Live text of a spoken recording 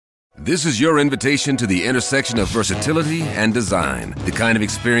This is your invitation to the intersection of versatility and design. The kind of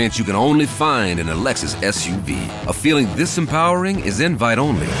experience you can only find in a Lexus SUV. A feeling this empowering is invite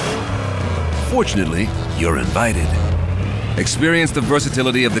only. Fortunately, you're invited. Experience the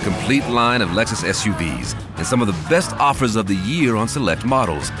versatility of the complete line of Lexus SUVs and some of the best offers of the year on select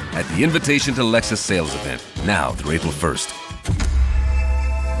models at the Invitation to Lexus sales event, now through April 1st.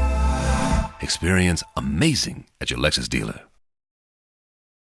 Experience amazing at your Lexus dealer.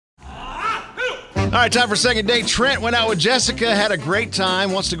 All right, time for second date. Trent went out with Jessica, had a great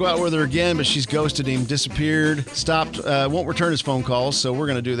time, wants to go out with her again, but she's ghosted him, disappeared, stopped, won't return his phone calls, so we're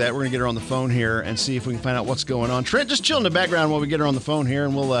going to do that. We're going to get her on the phone here and see if we can find out what's going on. Trent, just chill in the background while we get her on the phone here,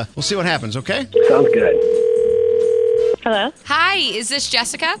 and we'll see what happens, okay? Sounds good. Hello? Hi, is this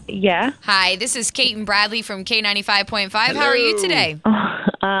Jessica? Yeah. Hi, this is Cait and Bradley from K95.5. How are you today?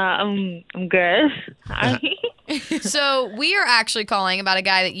 I'm good. Hi. So we are actually calling about a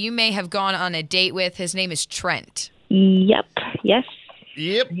guy that you may have gone on a date with. His name is Trent. Yep. Yes.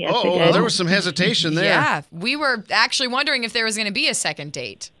 Yep. Yes, Oh, there was some hesitation there. Yeah, we were actually wondering if there was going to be a second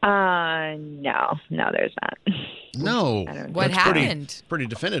date. No, there's not. No. What happened? Pretty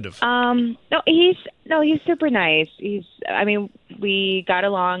definitive. No, he's super nice. We got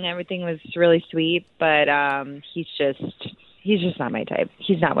along. Everything was really sweet, but he's just not my type.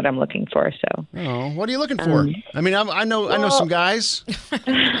 He's not what I'm looking for. So. Oh, what are you looking for? I know some guys.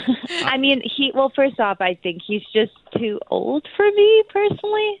 First off, I think he's just too old for me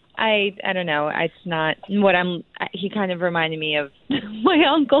personally. I don't know. It's not what he kind of reminded me of my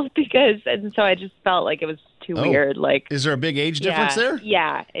uncle and so I just felt like it was too weird. Like, is there a big age difference there?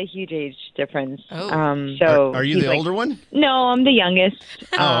 Yeah, a huge age difference. Oh. So are you the older one? No, I'm the youngest.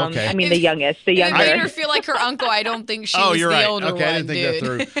 Okay. I mean, the youngest, the younger. If it made her feel like her uncle, I don't think she was you're the right. older okay, one, I didn't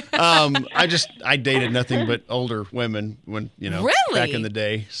think that through. I dated nothing but older women when, Really? back in the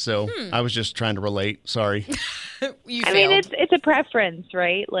day. So I was just trying to relate. Sorry. You I failed. mean, it's a preference,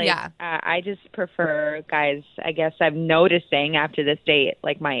 right? Like, Yeah. I just prefer guys, I guess I'm noticing after this date,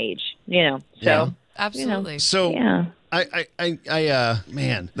 like my age, So, Yeah. Absolutely. So yeah.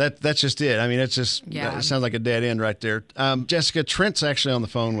 Man, that's just it. I mean, it's just, it sounds like a dead end right there. Jessica, Trent's actually on the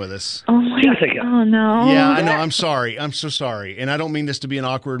phone with us. Oh, my Jessica. Oh, no. Yeah, I know. I'm sorry. I'm so sorry. And I don't mean this to be an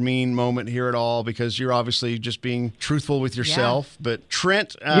awkward, mean moment here at all, because you're obviously just being truthful with yourself. But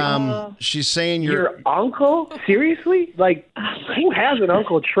Trent, she's saying Your uncle? Seriously? Like, who has an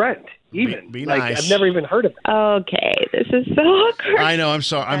Uncle Trent? Even be like, nice. I've never even heard of it. Okay, this is so awkward. I know. I'm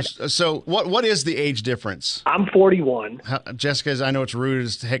sorry. So what is the age difference? I'm 41. Jessica, I know it's rude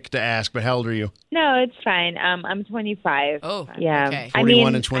as heck to ask, but how old are you? No, it's fine. I'm 25. Oh, yeah. okay.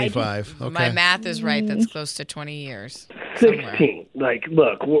 41 and 25. Okay. My math is right. That's close to 20 years. 16. Somewhere. Like,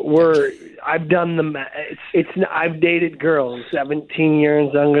 look, I've done the math. I've dated girls 17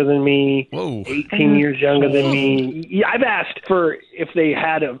 years younger than me. Whoa. 18 years younger than me. Yeah, I've asked for if they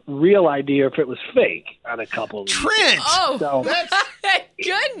had a real idea if it was fake on a couple of them. Trent! Oh, So,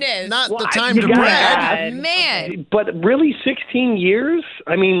 goodness. Not the Well, time you to gotta brag. ask. Man. But really, 16 years?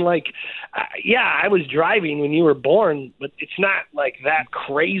 I mean, like, I was driving when you were born, but it's not like that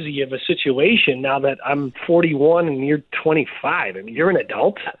crazy of a situation now that I'm 41 and you're 25. I mean, you're an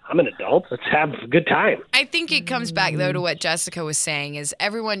adult. I'm an adult. Let's have a good time. I think it comes back, though, to what Jessica was saying, is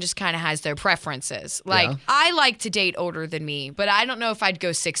everyone just kind of has their preferences. Like, I like to date older than me, but I don't know if I'd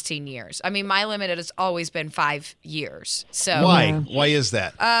go 16 years. I mean, my limit has always been 5 years. So Why? Why is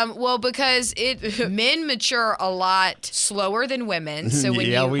that? Well, because men mature a lot slower than women. So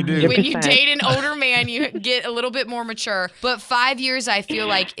when we do. when you date an older man, you get a little bit more mature. But 5 years, I feel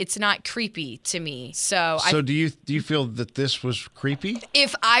like it's not creepy to me. So do you feel that this was creepy?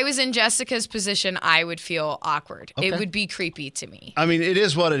 if I was in Jessica's position, I would feel awkward. Okay. It would be creepy to me. I mean, it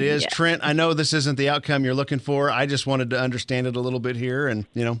is what it is. Trent, I know this isn't the outcome you're looking for. I just wanted to understand it a little bit here, and,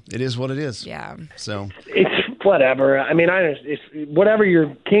 it is what it is. Yeah. So It's whatever. I mean, it's whatever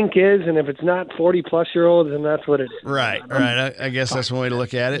your kink is, and if it's not 40-plus-year-olds, then that's what it is. Right. I guess that's one way to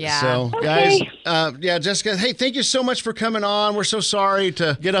look at it. Yeah. So, guys, Jessica, hey, thank you so much for coming on. We're so sorry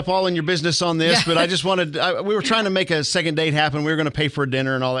to get up all in your business on this, but I just wanted, we were trying to make a second date happen. We were going to pay for a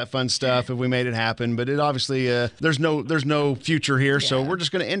dinner and all that fun stuff if we made it happen, but it obviously, there's no future here, so we're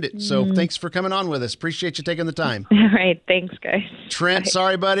just going to end it. So thanks for coming on with us. Appreciate you taking the time. All right, thanks, guys. Trent,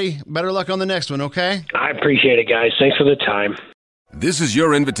 sorry, buddy. Better luck on the next one, okay? I appreciate it, guys. Thanks for the time. This is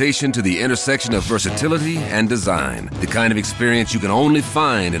your invitation to the intersection of versatility and design. The kind of experience you can only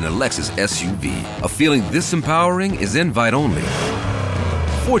find in a Lexus SUV. A feeling this empowering is invite only.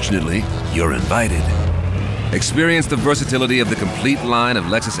 Fortunately, you're invited. Experience the versatility of the complete line of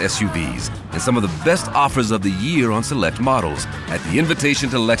Lexus SUVs and some of the best offers of the year on select models at the Invitation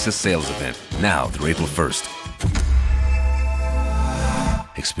to Lexus sales event, now through April 1st.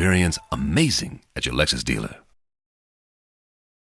 Experience amazing at your Lexus dealer.